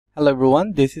Hello everyone,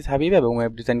 this is Habib এবং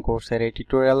web design কোর্সের এই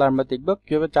টিউটোরিয়ালে আমরা দেখব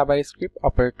কিভাবে জাভাস্ক্রিপ্ট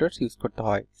অপারেটরস ইউজ করতে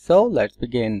হয়। So let's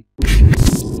begin.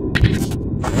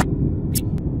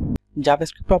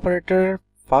 JavaScript operator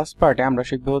first পার্টে আমরা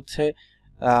শিখব হচ্ছে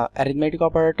অ্যারিথমেটিক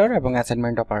অপারেটর এবং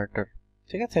অ্যাসাইনমেন্ট অপারেটর।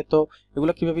 ঠিক আছে, তো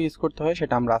এগুলো কিভাবে ইউজ করতে হয়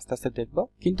সেটা আমরা আস্তে আস্তে দেখব,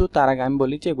 কিন্তু তার আগে আমি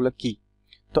বলি যে এগুলো কি।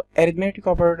 তো অ্যারিথমেটিক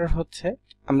অপারেটর হচ্ছে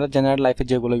আমরা জেনারেল লাইফে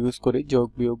যেগুলো ইউজ করি, যোগ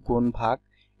বিয়োগ গুণ ভাগ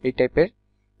এই টাইপের।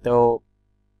 তো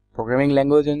প্রোগ্রামিং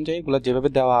ল্যাঙ্গুয়েজ অনুযায়ী এগুলো যেভাবে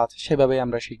দেওয়া আছে সেভাবেই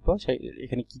আমরা শিখব,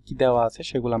 এখানে কি কি দেওয়া আছে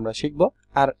সেগুলো আমরা শিখব।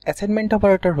 আর অ্যাসাইনমেন্ট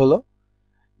অপারেটর হলো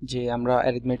যে আমরা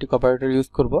অ্যারিথমেটিক অপারেটর ইউজ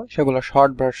করব, সেগুলো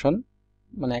শর্ট ভার্সন,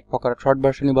 মানে এক প্রকার শর্ট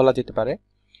ভার্সনই বলা যেতে পারে।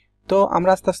 তো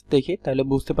আমরা আস্তে আস্তে দেখি, তাহলে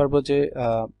বুঝতে পারবো যে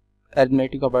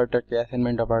অ্যারিথমেটিক অপারেটর কি,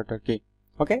 অ্যাসাইনমেন্ট অপারেটর কি।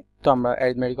 ওকে, তো আমরা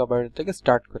অ্যারিথমেটিক অপারেটর থেকে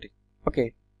স্টার্ট করি। ওকে,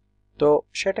 তো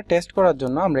সেটা টেস্ট করার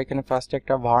জন্য আমরা এখানে ফার্স্টে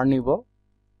একটা var নিব।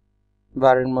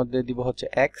 ভারের মধ্যে দিব হচ্ছে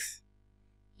এক্স,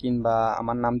 কিংবা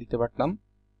আমার নাম দিতে পারতাম।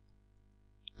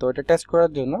 তো এটা টেস্ট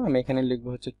করার জন্য আমি এখানে লিখব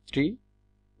হচ্ছে 3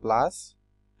 প্লাস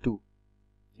 2।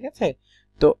 ঠিক আছে,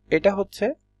 তো এটা হচ্ছে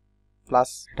প্লাস,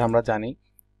 এটা আমরা জানি।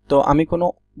 তো আমি কোনো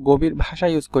গভীর ভাষা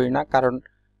ইউজ করি না, কারণ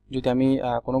যদি আমি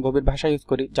কোনো গভীর ভাষা ইউজ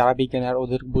করি যারা বিজ্ঞানের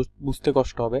ওদের বুঝতে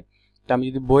কষ্ট হবে। তো আমি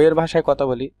যদি বইয়ের ভাষায় কথা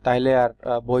বলি তাহলে আর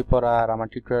বই পড়া আর আমার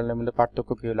টিউটোরিয়ালের মধ্যে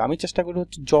পার্থক্য কী হলো। আমি চেষ্টা করি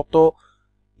হচ্ছে যত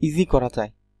ইজি করা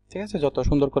যায়, ঠিক আছে, যত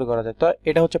সুন্দর করে করা যায়। তো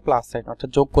এটা হচ্ছে প্লাস সাইন, অর্থাৎ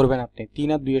যোগ করবেন, আপনি 3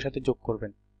 আর 2 এর সাথে যোগ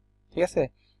করবেন। ঠিক আছে,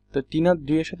 তো 3 আর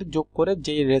 2 এর সাথে যোগ করে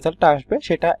যে রেজাল্টটা আসবে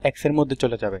সেটা এক্স এর মধ্যে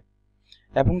চলে যাবে,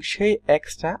 এবং সেই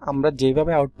এক্সটা আমরা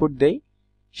যেভাবে আউটপুট দেই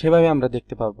সেভাবে আমরা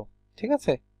দেখতে পারবো। ঠিক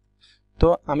আছে, তো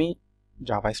আমি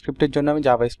জাভাস্ক্রিপ্টের জন্য আমি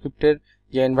জাভাস্ক্রিপ্টের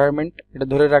যে এনভায়রনমেন্ট এটা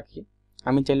ধরে রাখি।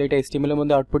 আমি চাইলে এটা HTML এর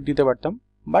মধ্যে আউটপুট দিতে পারতাম,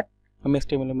 বাট আমি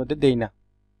HTML এর মধ্যে দেই না,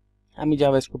 আমি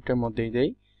জাভাস্ক্রিপ্টের মধ্যেই দেই।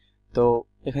 তো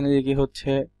এখানে দেখি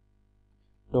হচ্ছে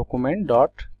ডকুমেন্ট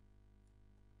ডট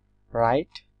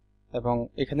রাইট, এবং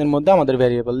এখানের মধ্যে আমাদের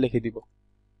ভ্যারিয়েবল লিখে দিব।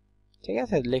 ঠিক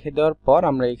আছে, লিখে দেওয়ার পর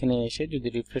আমরা এখানে এসে যদি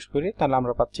রিফ্রেশ করি তাহলে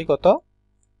আমরা পাচ্ছি কত,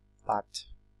 5।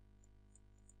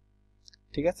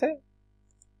 ঠিক আছে,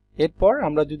 এরপর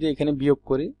আমরা যদি এখানে বিয়োগ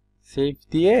করি, সেভ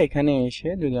দিয়ে এখানে এসে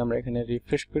যদি আমরা এখানে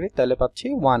রিফ্রেশ করি তাহলে পাচ্ছি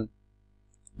 1।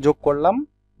 যোগ করলাম,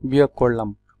 বিয়োগ করলাম।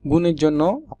 গুণের জন্য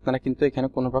আপনারা কিন্তু এখানে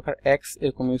কোনো প্রকার এক্স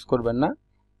এরকম ইউজ করবেন না,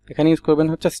 এখানে ইউজ করবেন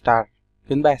হচ্ছে স্টার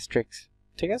কিংবা অ্যাস্ট্রিক্স।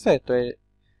 ঠিক আছে, তো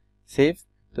সেভ,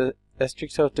 তো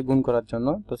অ্যাস্ট্রিক্স হচ্ছে গুণ করার জন্য।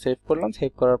 তো সেভ করলাম,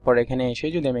 সেভ করার পর এখানে এসে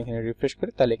যদি আমি এখানে রিফ্রেশ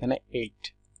করি তাহলে এখানে 8।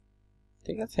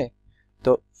 ঠিক আছে,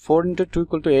 তো 4 × 2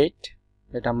 = 8,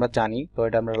 এটা আমরা জানি, তো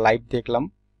এটা আমরা লাইভ দেখলাম।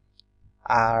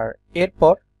 আর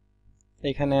এরপর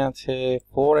এখানে আছে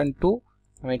 4 and 2,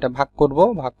 আমি এটা ভাগ করব।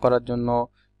 ভাগ করার জন্য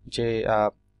যে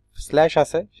স্ল্যাশ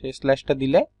আছে সেই স্ল্যাশটা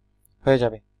দিলে হয়ে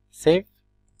যাবে সেভ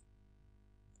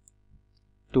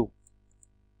 2।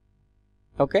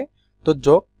 ওকে, তো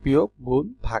যোগ বিয়োগ গুণ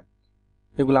ভাগ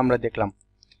এগুলো আমরা দেখলাম।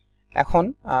 এখন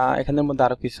এখানের মধ্যে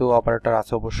আরো কিছু অপারেটর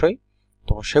আছে অবশ্যই,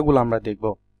 তো সেগুলো আমরা দেখব।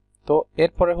 তো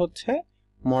এরপরে হচ্ছে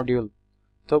মডিউল।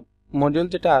 তো মডিউল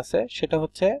যেটা আছে সেটা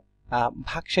হচ্ছে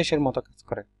ভাগশেষের মতো কাজ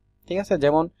করে। ঠিক আছে,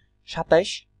 যেমন 27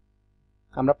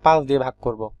 আমরা 5 দিয়ে ভাগ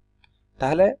করব,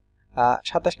 তাহলে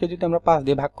 27কে যদি আমরা 5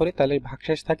 দিয়ে ভাগ করি তাহলে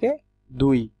ভাগশেষ থাকে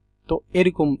 2। তো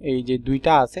এরকম এই যে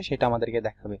 2টা আছে সেটা আমাদেরকে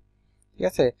দেখাবে। ঠিক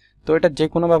আছে, তো এটা যে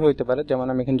কোনো ভাবে হইতে পারে, যেমন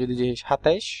আমি এখানে যদি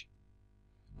 27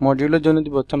 মডিউলের জন্য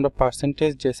দিব হচ্ছে আমরা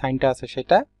পার্সেন্টেজ যে সাইনটা আছে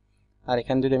সেটা, আর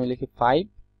এখানে যদি আমি লিখি 5,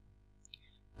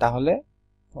 তাহলে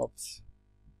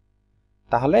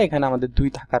তাহলে এখানে আমাদের 2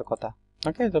 থাকার কথা।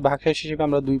 ওকে, তো ভাগশেষ হিসেবে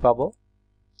আমরা 2 পাবো,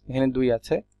 এখানে 2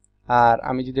 আছে। আর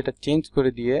আমি যদি এটা চেঞ্জ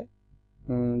করে দিয়ে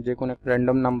যে কোনো একটা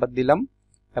র্যান্ডম নাম্বার দিলাম,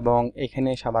 এবং এখানে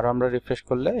আবারও আমরা রিফ্রেশ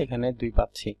করলে এখানে 2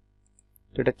 পাচ্ছি।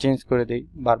 তো এটা চেঞ্জ করে দিই,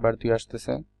 বারবার 2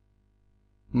 আসতেছে,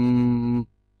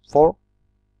 4।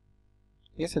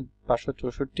 ঠিক আছে,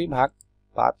 564 ভাগ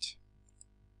 5,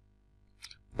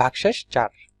 ভাগশেষ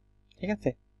 4। ঠিক আছে,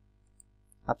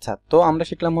 আচ্ছা, তো আমরা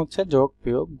শিখলাম হচ্ছে যোগ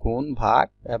বিয়োগ গুণ ভাগ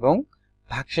এবং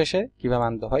ভাগশেষে কিভাবে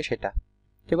আনতে হয় সেটা।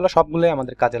 সেগুলো সবগুলোই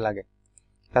আমাদের কাজে লাগে,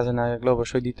 কাজে না লাগলে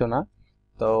অবশ্যই দিত না।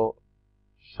 তো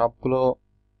সবগুলো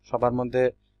সবার মধ্যে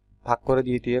ভাগ করে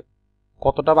দিয়ে দিয়ে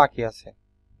কতটা বাকি আছে,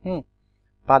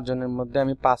 5 জনের মধ্যে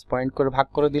আমি 5 পয়েন্ট করে ভাগ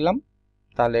করে দিলাম,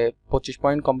 তাহলে 25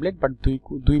 পয়েন্ট কমপ্লিট, বাট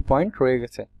 2 পয়েন্ট রয়ে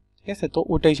গেছে। ঠিক আছে, তো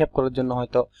ওটা হিসাব করার জন্য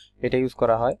হয়তো এটা ইউজ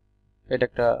করা হয়। এটা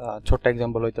একটা ছোট্ট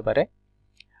এক্সাম্পল হইতে পারে।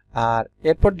 আর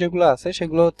এরপর যেগুলো আছে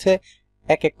সেগুলো হচ্ছে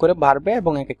এক এক করে বাড়বে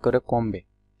এবং এক এক করে কমবে।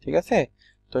 ঠিক আছে,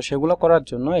 তো সেগুলো করার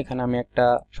জন্য এখানে আমি একটা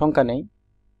সংখ্যা নেই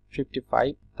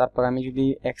 55, তারপর আমি যদি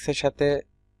এক্স এর সাথে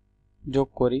যোগ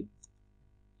করি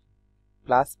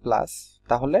প্লাস প্লাস,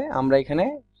 তাহলে আমরা এখানে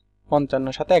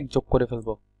 55 সাথে 1 যোগ করে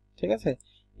ফেলবো। ঠিক আছে,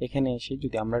 এখানে এসে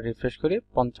যদি আমরা রিফ্রেশ করি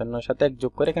 55 এর সাথে 1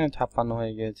 যোগ করে এখানে 56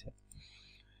 হয়ে গিয়েছে।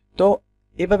 তো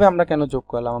এভাবে আমরা কেন যোগ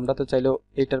করলাম? আমরা তো চাইলেও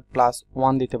এটার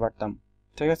 +1 দিতে পারতাম,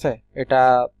 ঠিক আছে? এটা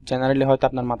জেনারেলি হয়তো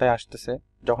আপনার মাথায় আসতেছে।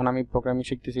 যখন আমি প্রোগ্রামিং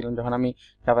শিখতেছিলাম, যখন আমি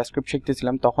জাভাস্ক্রিপ্ট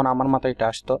শিখতেছিলাম, তখন আমার মাথায় এটা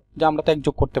আসতো যে আমরা তো 1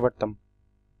 যোগ করতে পারতাম,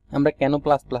 আমরা কেন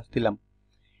প্লাস প্লাস দিলাম?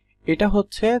 এটা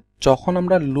হচ্ছে যখন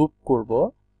আমরা লুপ করব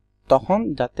তখন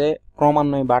যাতে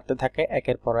ক্রমান্বয়ে বাড়তে থাকে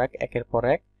একের পর এক একের পর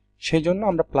এক, সেই জন্য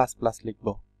আমরা প্লাস প্লাস লিখব,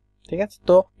 ঠিক আছে?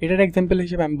 তো এটার এক্সাম্পল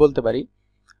হিসেবে আমি বলতে পারি,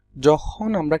 যখন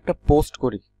আমরা একটা পোস্ট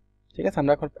করি, ঠিক আছে,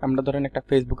 আমরা ধরেন একটা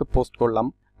ফেসবুকে পোস্ট করলাম,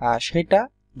 সেটা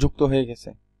যুক্ত হয়ে গেছে,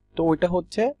 তো ওইটা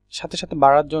হচ্ছে সাথে সাথে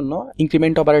বাড়ার জন্য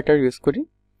ইনক্রিমেন্ট অপারেটর ইউজ করি।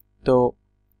 তো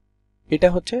এটা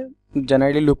হচ্ছে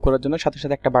জেনারেলি লুপ করার জন্য সাথে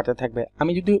সাথে একটা বাড়তে থাকবে।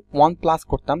 আমি যদি 1 প্লাস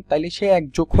করতাম তাইলে সে 1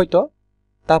 যোগ হইতো,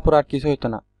 তারপর আর কিছু হইতো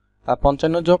না।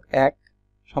 55 যোগ 1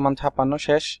 সমান 56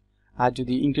 শেষ। আর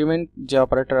যদি ইনক্রিমেন্ট যে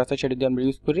অপারেটর আছে সেটা যদি আমরা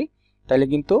ইউজ করি তাহলে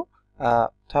কিন্তু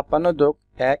 56 যোগ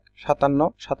 1 57,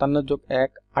 57 যোগ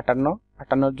 1 58,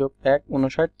 58 যোগ 1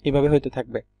 59, এভাবে হইতে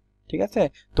থাকবে, ঠিক আছে?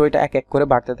 তো এটা এক এক করে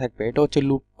বাড়তে থাকবে। এটা হচ্ছে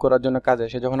লুপ করার জন্য কাজ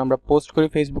আসে। যখন আমরা পোস্ট করি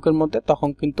ফেসবুকের মধ্যে তখন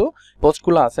কিন্তু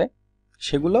পোস্টগুলো আছে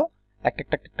সেগুলো একটা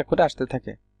একটা একটা করে আসতে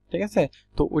থাকে, ঠিক আছে?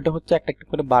 তো ওইটা হচ্ছে একটা একটা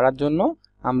করে বাড়ার জন্য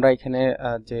আমরা এখানে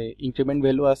যে ইনক্রিমেন্ট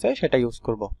ভ্যালু আছে সেটা ইউজ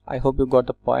করব। I hope you got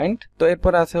the point. তো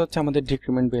এরপর আছে হচ্ছে আমাদের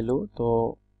ডিক্রিমেন্ট ভ্যালু, তো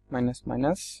মাইনাস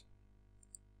মাইনাস,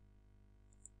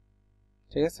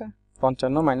 ঠিক আছে?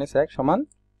 55 মাইনাস 1 সমান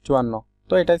 54।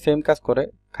 তো এটা সেম কাজ করে,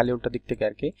 খালি উল্টা দিক থেকে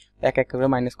আর কি, এক এক করে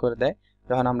মাইনাস করে দেয়।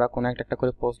 যখন আমরা কোনো একটা একটা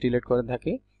করে পোস্ট ডিলিট করে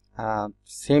থাকি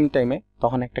সেম টাইমে,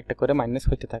 তখন একটা একটা করে মাইনাস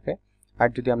হইতে থাকে। আর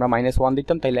যদি আমরা -1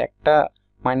 দিতাম তাহলে একটা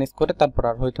মাইনাস করে তারপর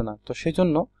আর হইতো না। তো সেই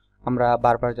জন্য আমরা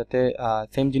বারবার যাতে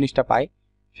সেম জিনিসটা পাই,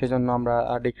 সেজন্য আমরা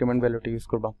ডিক্রিমেন্ট ভ্যালুটা ইউজ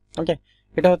করব। ওকে,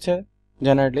 এটা হচ্ছে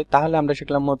জেনারেলি। তাহলে আমরা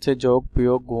শিখলাম হচ্ছে যোগ,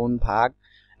 বিয়োগ, গুণ, ভাগ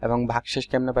এবং ভাগশেষ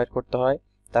কেমনে বাইর করতে হয়।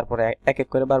 তারপরে এক এক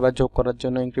করে বারবার যোগ করার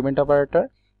জন্য ইনক্রিমেন্ট অপারেটর,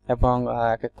 এবং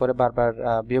এক এক করে বারবার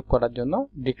বিয়োগ করার জন্য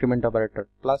decrement operator,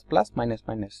 plus plus minus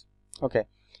minus. ওকে,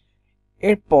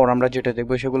 এরপর আমরা যেটা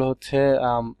দেখবো সেগুলো হচ্ছে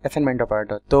অ্যাসাইনমেন্ট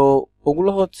অপারেটর। তো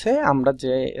ওগুলো হচ্ছে আমরা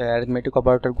যে অ্যারিথমেটিক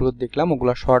অপারেটরগুলো দেখলাম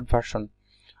ওগুলো শর্ট ভার্সন।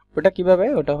 ওটা কিভাবে?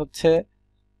 ওটা হচ্ছে,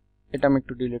 এটা আমি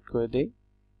একটু ডিলিট করে দিই।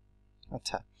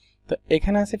 আচ্ছা, তো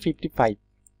এখানে আছে 55।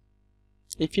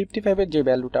 এই 55 এর যে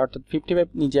ভ্যালুটা, অর্থাৎ 55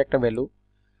 নিজে একটা ভ্যালু,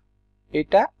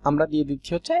 এটা আমরা দিয়ে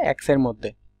দিচ্ছি হচ্ছে এক্স এর মধ্যে,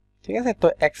 ঠিক আছে? তো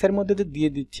এক্স এর মধ্যে যে দিয়ে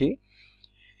দিচ্ছি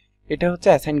এটা হচ্ছে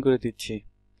অ্যাসাইন করে দিচ্ছি,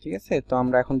 ঠিক আছে? তো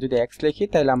আমরা এখন যদি এক্স লিখি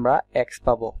তাহলে আমরা এক্স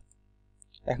পাবো।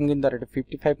 এখন কিন্তু আর এটা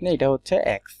 55 নেই, এটা হচ্ছে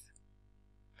এক্স।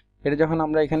 এটা যখন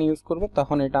আমরা এখানে ইউজ করব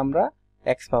তখন এটা আমরা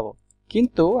এক্স পাবো।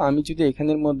 কিন্তু আমি যদি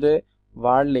এখানের মধ্যে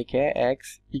var লিখে এক্স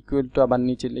ইকুয়াল টু আবার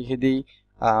নিচে লিখে দিই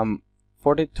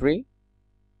 43,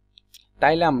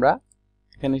 তাইলে আমরা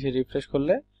এখানে এসে রিফ্রেশ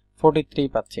করলে 43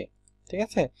 পাচ্ছি, ঠিক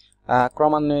আছে?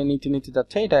 ক্রমান্বয়ে নিচে নিচে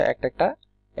যাচ্ছে, এটা একটা একটা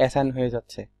অ্যাসাইন হয়ে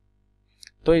যাচ্ছে।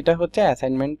 তো এটা হচ্ছে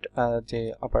অ্যাসাইনমেন্ট যে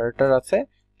অপারেটর আছে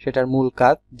সেটার মূল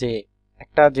কাজ, যে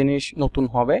একটা জিনিস নতুন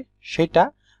হবে সেটা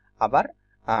আবার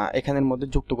এখানের মধ্যে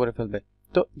যুক্ত করে ফেলবে।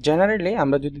 তো জেনারেলি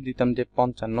আমরা যদি দিতাম যে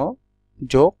 55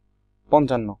 যোগ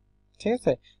 55, ঠিক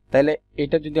আছে? তাহলে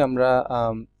এটা যদি আমরা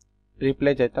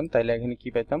রিপ্লাই চাইতাম তাহলে এখানে কি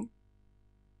পাইতাম?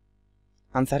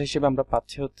 আনসার হিসেবে আমরা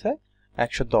পাচ্ছি হচ্ছে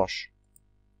 110।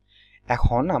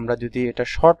 এখন আমরা যদি এটা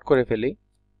শর্ট করে ফেলি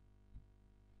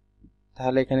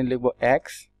তাহলে এখানে লিখব x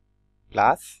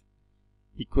প্লাস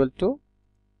ইকুয়াল টু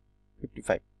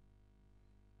 55।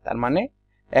 তার মানে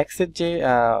x এর যে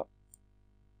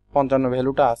 55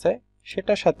 ভ্যালুটা আছে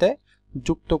সেটার সাথে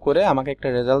যুক্ত করে আমাকে একটা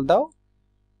রেজাল্ট দাও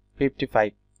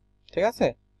 55, ঠিক আছে?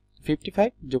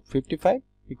 55 যোগ 55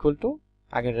 ইকুয়াল টু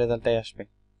আগের রেজাল্টটাই আসবে,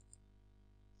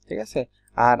 ঠিক আছে?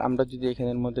 আর আমরা যদি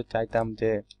এখানের মধ্যে চাইতাম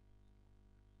যে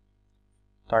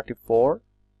 34,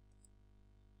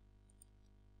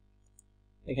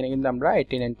 এখানে কিন্তু আমরা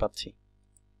 89 পাচ্ছি।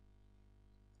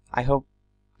 আই হোপ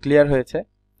ক্লিয়ার হয়েছে।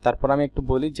 তারপর আমি একটু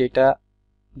বলি যে এটা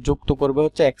যুক্ত করবে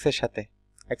হচ্ছে x এর সাথে।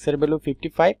 x এর ভ্যালু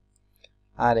 55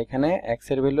 আর এখানে x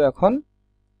এর ভ্যালু এখন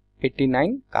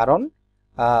 89, কারণ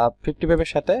 55 এর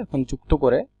সাথে এখন যুক্ত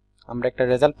করে আমরা একটা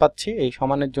রেজাল্ট পাচ্ছি, এই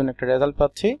সমানের জন্য একটা রেজাল্ট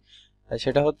পাচ্ছি,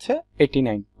 সেটা হচ্ছে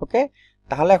 89। ওকে,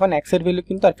 তাহলে এখন x এর ভ্যালু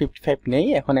কিন্তু আর 55 নেই,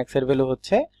 এখন x এর ভ্যালু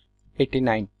হচ্ছে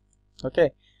 89। ওকে,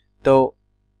 তো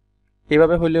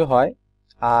এইভাবে হলেও হয়।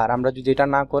 আর আমরা যদি এটা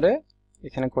না করে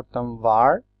এখানে করতাম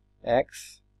var x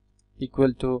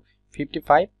equal to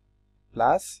 55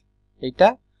 plus এইটা,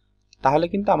 তাহলে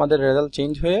কিন্তু আমাদের রেজাল্ট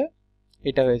চেঞ্জ হয়ে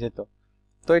এটা হয়ে যেত।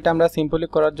 তো এটা আমরা সিম্পলি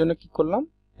করার জন্য কি করলাম,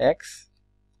 x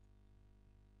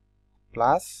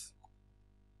প্লাস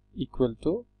ইকুয়াল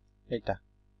টু এটা।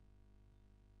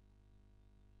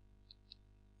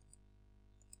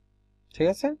 ঠিক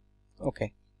আছে, ওকে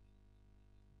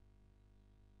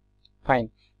ফাইন।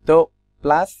 তো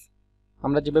প্লাস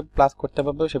আমরা যেভাবে প্লাস করতে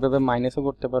পারবো সেভাবে মাইনাসও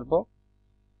করতে পারবো।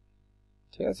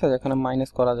 ঠিক আছে, এখানে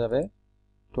মাইনাস করা যাবে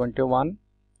 21,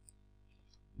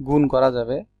 গুণ করা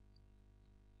যাবে,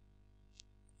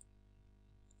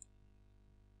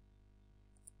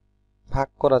 ভাগ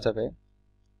করা যাবে।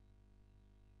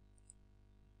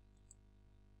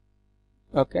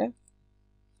 ওকে,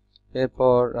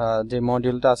 এরপর যে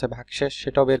মডিউলটা আছে ভাগশেষ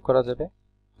সেটাও বের করা যাবে।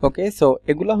 ওকে, সো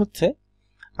এগুলো হচ্ছে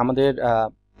আমাদের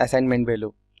অ্যাসাইনমেন্ট ভ্যালু।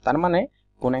 তার মানে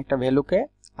কোন একটা ভ্যালুকে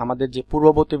আমাদের যে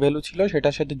পূর্ববর্তী ভ্যালু ছিল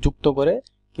সেটার সাথে যুক্ত করে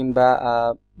কিংবা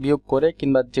বিয়োগ করে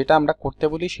কিংবা যেটা আমরা করতে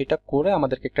বলি সেটা করে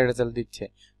আমাদেরকে একটা রেজাল্ট দিচ্ছে।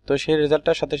 তো সেই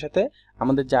রেজাল্টটার সাথে সাথে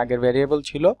আমাদের যে আগের ভ্যারিয়েবল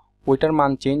ছিল ওইটার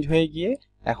মান চেঞ্জ হয়ে গিয়ে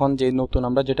এখন যে নতুন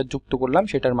আমরা যেটা যুক্ত করলাম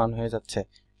সেটার মান হয়ে যাচ্ছে,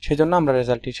 সেজন্য আমরা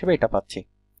রেজাল্ট হিসেবে এটা পাচ্ছি।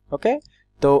 ওকে,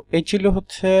 তো এই ছিল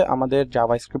হচ্ছে আমাদের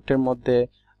জাভাস্ক্রিপ্টের মধ্যে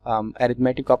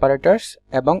অ্যারিথমেটিক অপারেটরস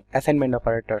এবং অ্যাসাইনমেন্ট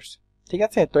অপারেটরস। ঠিক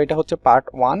আছে, তো এটা হচ্ছে পার্ট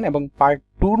 1 এবং পার্ট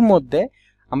 2 এর মধ্যে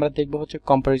আমরা দেখব হচ্ছে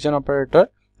কম্পারিজন অপারেটর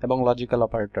এবং logical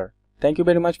operator. Thank you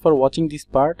very much for watching this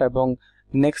part, এবং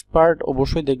নেক্সট পার্ট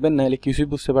অবশ্যই দেখবেন, নাহলে কিছুই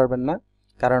বুঝতে পারবেন না,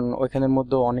 কারণ ওইখানের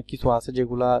মধ্যে অনেক কিছু আছে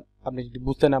যেগুলা আপনি যদি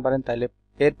বুঝতে না পারেন তাহলে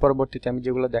এর পরবর্তীতে আমি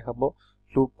যেগুলো দেখাবো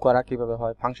লুপ করা কিভাবে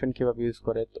হয়, ফাংশন কিভাবে ইউজ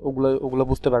করে, তো ওগুলো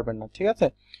বুঝতে পারবেন না। ঠিক আছে,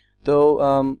 তো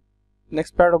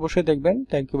নেক্সট পার্ট অবশ্যই দেখবেন।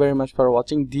 Thank you very much for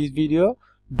watching this video.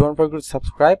 Don't forget to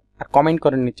subscribe, R comment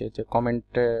করেন নিচে, যে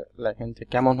কমেন্টে লেখেন যে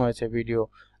কেমন হয়েছে ভিডিও,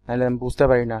 নাহলে আমি বুঝতে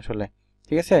পারি না আসলে।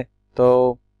 ঠিক আছে, তো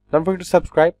don't forget to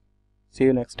subscribe. C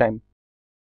you next time.